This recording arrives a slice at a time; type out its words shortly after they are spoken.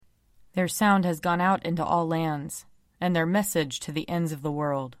Their sound has gone out into all lands, and their message to the ends of the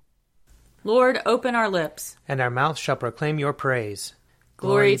world. Lord, open our lips, and our mouth shall proclaim your praise.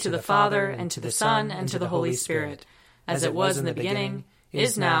 Glory to the Father, and to the Son, and to the Holy Spirit, as it was in the beginning,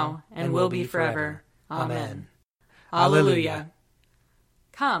 is now, and will be forever. Amen. Alleluia.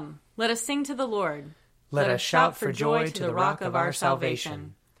 Come, let us sing to the Lord. Let us shout for joy to the rock of our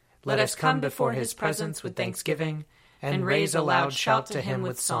salvation. Let us come before his presence with thanksgiving, and raise a loud shout to him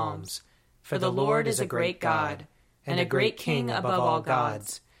with psalms. For the Lord is a great God, and a great King above all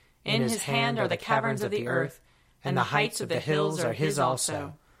gods. In his hand are the caverns of the earth, and the heights of the hills are his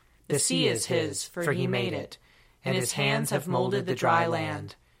also. The sea is his, for he made it, and his hands have molded the dry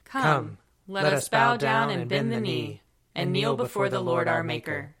land. Come, let us bow down and bend the knee, and kneel before the Lord our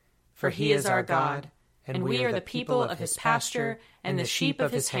Maker. For he is our God, and we are the people of his pasture and the sheep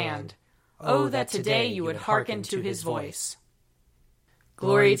of his hand. Oh, that today you would hearken to his voice.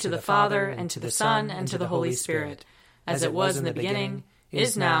 Glory to the Father, and to the Son, and to the Holy Spirit, as it was in the beginning,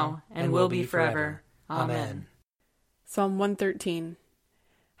 is now, and will be forever. Amen. Psalm 113.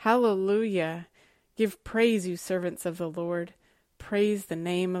 Hallelujah! Give praise, you servants of the Lord. Praise the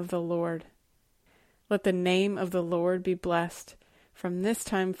name of the Lord. Let the name of the Lord be blessed, from this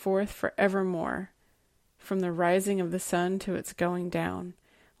time forth forevermore. From the rising of the sun to its going down,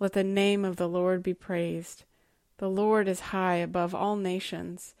 let the name of the Lord be praised. The Lord is high above all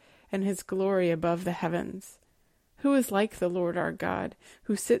nations, and his glory above the heavens. Who is like the Lord our God,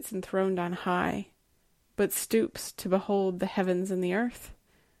 who sits enthroned on high, but stoops to behold the heavens and the earth?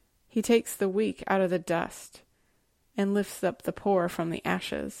 He takes the weak out of the dust, and lifts up the poor from the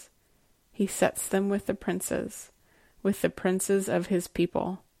ashes. He sets them with the princes of his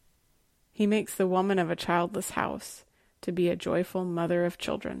people. He makes the woman of a childless house to be a joyful mother of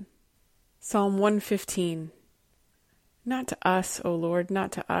children. Psalm 115. Not to us, O Lord,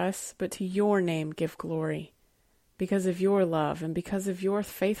 not to us, but to your name give glory, because of your love and because of your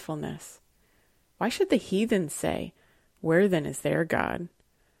faithfulness. Why should the heathen say, where then is their God?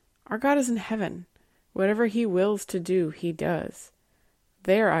 Our God is in heaven. Whatever he wills to do, he does.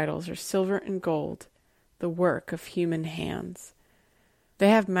 Their idols are silver and gold, the work of human hands. They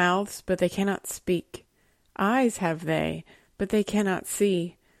have mouths, but they cannot speak. Eyes have they, but they cannot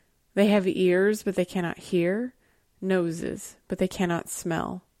see. They have ears, but they cannot hear. Noses, but they cannot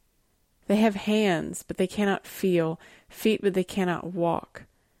smell. They have hands, but they cannot feel. Feet, but they cannot walk.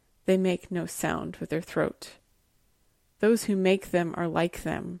 They make no sound with their throat. Those who make them are like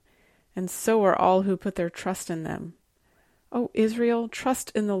them, and so are all who put their trust in them. O Israel,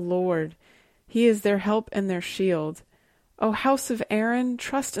 trust in the Lord. He is their help and their shield. O house of Aaron,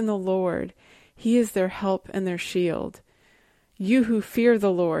 trust in the Lord. He is their help and their shield. You who fear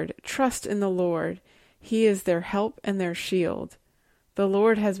the Lord, trust in the Lord. He is their help and their shield. The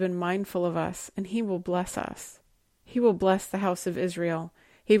Lord has been mindful of us, and he will bless us. He will bless the house of Israel.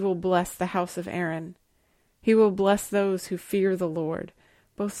 He will bless the house of Aaron. He will bless those who fear the Lord,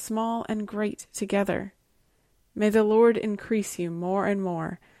 both small and great together. May the Lord increase you more and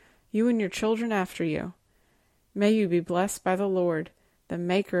more, you and your children after you. May you be blessed by the Lord, the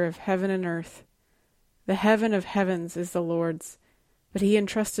maker of heaven and earth. The heaven of heavens is the Lord's, but he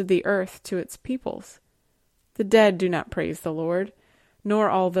entrusted the earth to its peoples. The dead do not praise the Lord, nor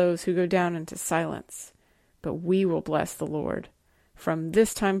all those who go down into silence. But we will bless the Lord, from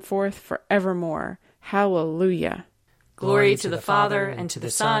this time forth forevermore. Hallelujah. Glory to the Father, and to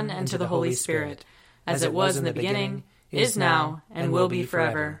the Son, and to the Holy Spirit, as it was in the beginning, is now, and will be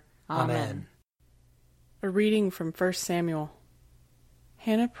forever. Amen. A reading from 1 Samuel.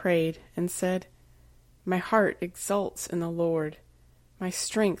 Hannah prayed and said, My heart exults in the Lord. My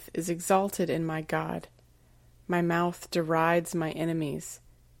strength is exalted in my God. My mouth derides my enemies,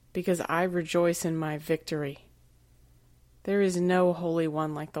 because I rejoice in my victory. There is no Holy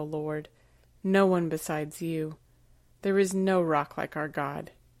One like the Lord, no one besides you. There is no rock like our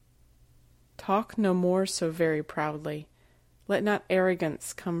God. Talk no more so very proudly. Let not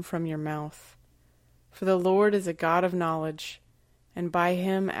arrogance come from your mouth. For the Lord is a God of knowledge, and by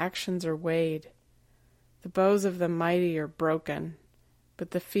him actions are weighed. The bows of the mighty are broken,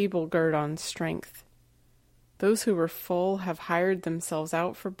 but the feeble gird on strength. Those who were full have hired themselves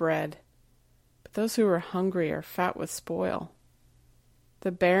out for bread, but those who are hungry are fat with spoil.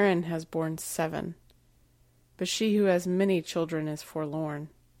 The barren has borne 7, but she who has many children is forlorn.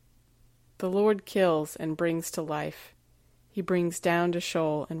 The Lord kills and brings to life. He brings down to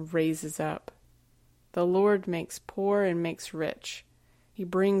Sheol and raises up. The Lord makes poor and makes rich. He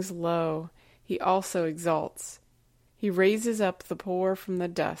brings low. He also exalts. He raises up the poor from the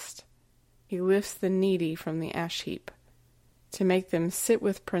dust. He lifts the needy from the ash heap. to make them sit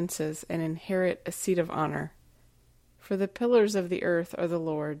with princes and inherit a seat of honor. For the pillars of the earth are the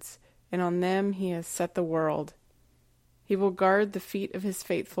Lord's, and on them he has set the world. He will guard the feet of his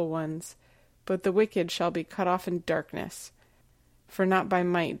faithful ones, but the wicked shall be cut off in darkness, for not by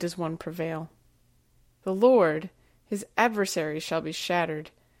might does one prevail. The Lord, his adversaries shall be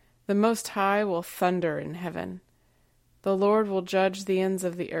shattered. The Most High will thunder in heaven. The Lord will judge the ends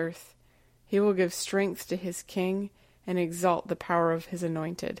of the earth. He will give strength to his king and exalt the power of his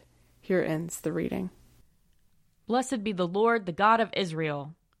anointed. Here ends the reading. Blessed be the Lord, the God of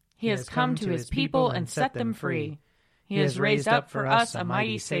Israel. He has come to his people and set them free. He has raised up for us a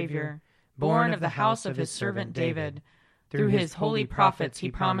mighty Savior, born of the house of his servant David. Through his holy prophets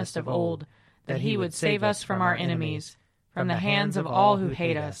he promised of old that he would save us from our enemies, from the hands of all who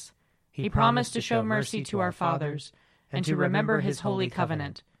hate us. He promised to show mercy to our fathers, and to remember his holy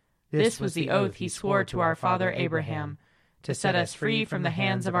covenant. This was the oath he swore to our father Abraham, to set us free from the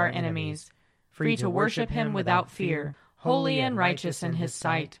hands of our enemies, free to worship him without fear, holy and righteous in his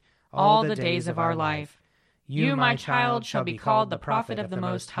sight, all the days of our life. You, my child, shall be called the prophet of the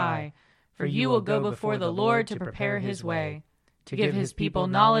Most High, for you will go before the Lord to prepare his way, to give his people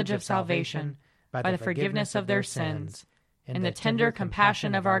knowledge of salvation by the forgiveness of their sins. In the tender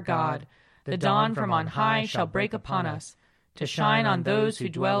compassion of our God, the dawn from on high shall break upon us, to shine on those who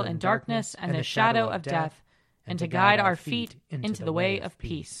dwell in darkness and the shadow of death, and to guide our feet into the way of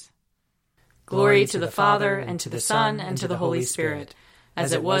peace. Glory to the Father, and to the Son, and to the Holy Spirit,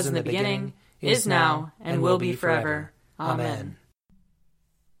 as it was in the beginning, is now, and will be forever. Amen.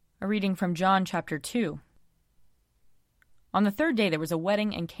 A reading from John chapter 2. On the third day there was a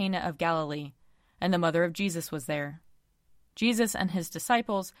wedding in Cana of Galilee, and the mother of Jesus was there. Jesus and his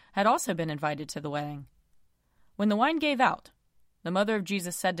disciples had also been invited to the wedding. When the wine gave out, the mother of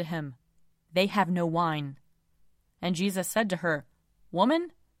Jesus said to him, "They have no wine." And Jesus said to her,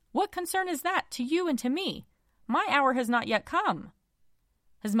 "Woman, what concern is that to you and to me? My hour has not yet come."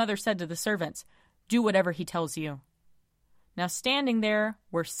 His mother said to the servants, "Do whatever he tells you." Now standing there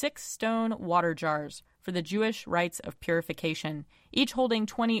were 6 stone water jars for the Jewish rites of purification, each holding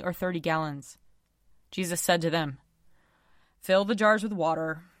 20 or 30 gallons. Jesus said to them, "Fill the jars with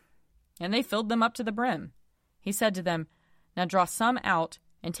water." And they filled them up to the brim. He said to them, "Now draw some out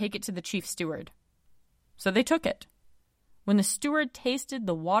and take it to the chief steward." So they took it. When the steward tasted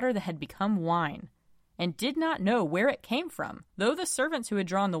the water that had become wine, and did not know where it came from, though the servants who had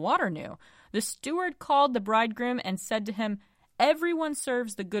drawn the water knew, the steward called the bridegroom and said to him, "Everyone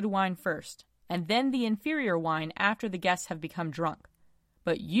serves the good wine first, and then the inferior wine after the guests have become drunk.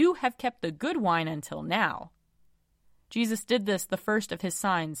 But you have kept the good wine until now." Jesus did this, the first of his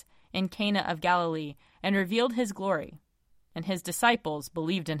signs, in Cana of Galilee, and revealed his glory, and his disciples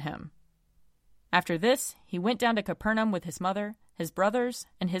believed in him. After this, he went down to Capernaum with his mother, his brothers,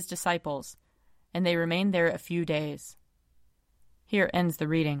 and his disciples, and they remained there a few days. Here ends the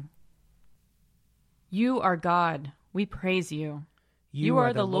reading. You are God, we praise you. You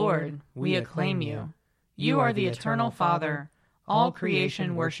are the Lord, we acclaim you. You are the eternal Father, all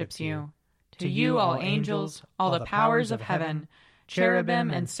creation worships you. To you all angels, all the powers of heaven, cherubim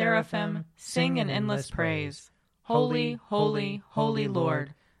and seraphim, sing an endless praise. Holy, holy, holy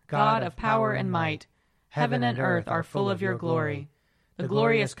Lord, God of power and might, heaven and earth are full of your glory. The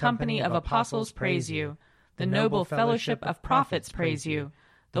glorious company of apostles praise you. The noble fellowship of prophets praise you.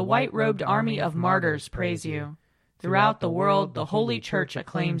 The white-robed army of martyrs praise you. Throughout the world the Holy Church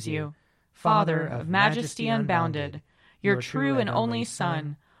acclaims you. Father of majesty unbounded, your true and only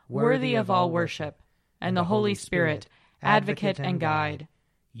Son, worthy of all worship, and the Holy Spirit, advocate and guide.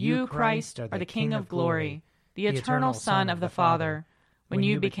 You, Christ, are the King of glory, the eternal Son of the Father. When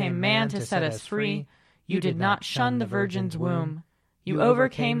you became man to set us free, you did not shun the Virgin's womb. You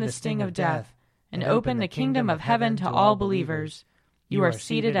overcame the sting of death, and opened the kingdom of heaven to all believers. You are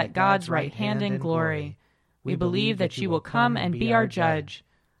seated at God's right hand in glory. We believe that you will come and be our judge.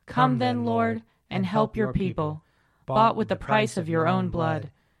 Come then, Lord, and help your people, bought with the price of your own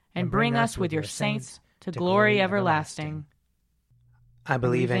blood, and bring us with your saints to glory everlasting. I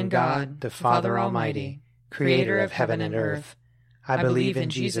believe in God, the Father Almighty, creator of heaven and earth. I believe in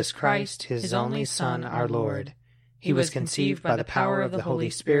Jesus Christ, his only Son, our Lord. He was conceived by the power of the Holy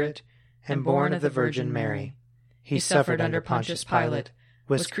Spirit and born of the Virgin Mary. He suffered under Pontius Pilate,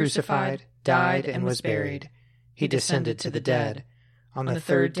 was crucified, died, and was buried. He descended to the dead. On the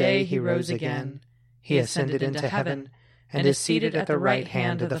third day he rose again. He ascended into heaven and is seated at the right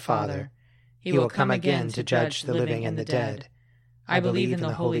hand of the Father. He will come again to judge the living and the dead. I believe in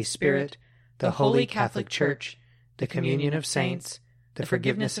the Holy Spirit, the Holy Catholic Church, the communion of saints, the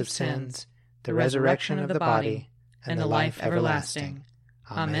forgiveness of sins, the resurrection of the body, and the life everlasting.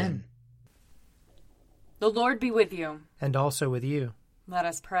 Amen. The Lord be with you. And also with you. Let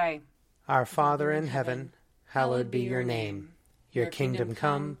us pray. Our Father in heaven, hallowed be your name. Your kingdom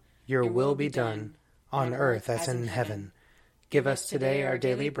come, your will be done, on earth as in heaven. Give us today our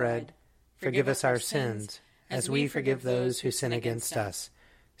daily bread. Forgive us our sins, as we forgive those who sin against us.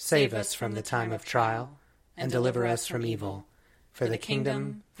 Save us from the time of trial, and deliver us from evil. For the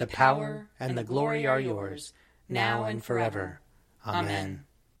kingdom, the power, and the glory are yours, now and forever. Amen.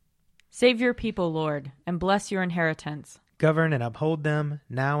 Save your people, Lord, and bless your inheritance. Govern and uphold them,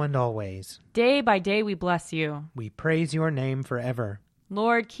 now and always. Day by day we bless you. We praise your name forever.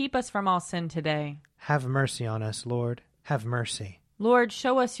 Lord, keep us from all sin today. Have mercy on us, Lord. Have mercy. Lord,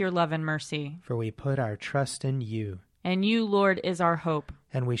 show us your love and mercy. For we put our trust in you. And you, Lord, is our hope.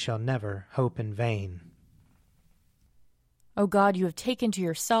 And we shall never hope in vain. O God, you have taken to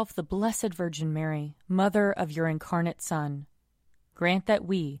yourself the Blessed Virgin Mary, mother of your incarnate Son. Grant that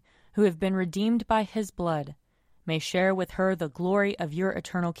we, who have been redeemed by his blood, may share with her the glory of your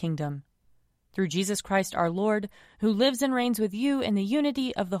eternal kingdom. Through Jesus Christ our Lord, who lives and reigns with you in the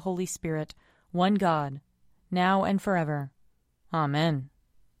unity of the Holy Spirit, one God, now and forever. Amen.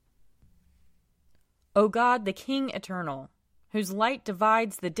 O God, the King eternal, whose light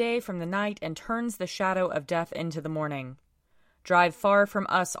divides the day from the night and turns the shadow of death into the morning, drive far from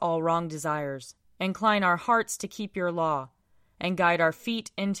us all wrong desires, incline our hearts to keep your law, and guide our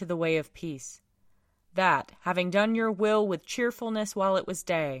feet into the way of peace, that, having done your will with cheerfulness while it was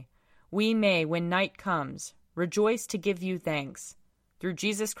day, we may, when night comes, rejoice to give you thanks. Through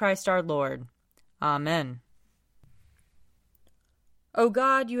Jesus Christ our Lord. Amen. O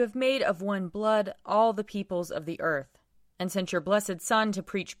God, you have made of one blood all the peoples of the earth, and sent your blessed Son to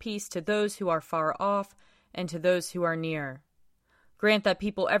preach peace to those who are far off and to those who are near. Grant that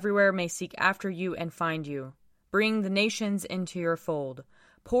people everywhere may seek after you and find you. Bring the nations into your fold.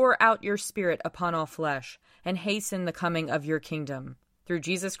 Pour out your Spirit upon all flesh, and hasten the coming of your kingdom. Through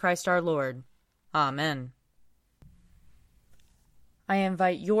Jesus Christ our Lord. Amen. I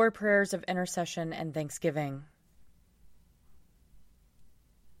invite your prayers of intercession and thanksgiving.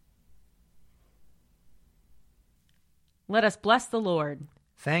 Let us bless the Lord.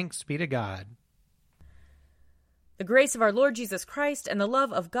 Thanks be to God. The grace of our Lord Jesus Christ, and the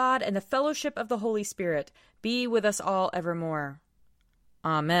love of God, and the fellowship of the Holy Spirit be with us all evermore.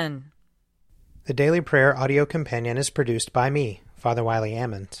 Amen. The Daily Prayer audio companion is produced by me, Father Wiley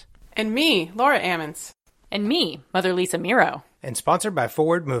Ammons. And me, Laura Ammons. And me, Mother Lisa Miro. And sponsored by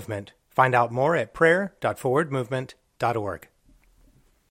Forward Movement. Find out more at prayer.forwardmovement.org.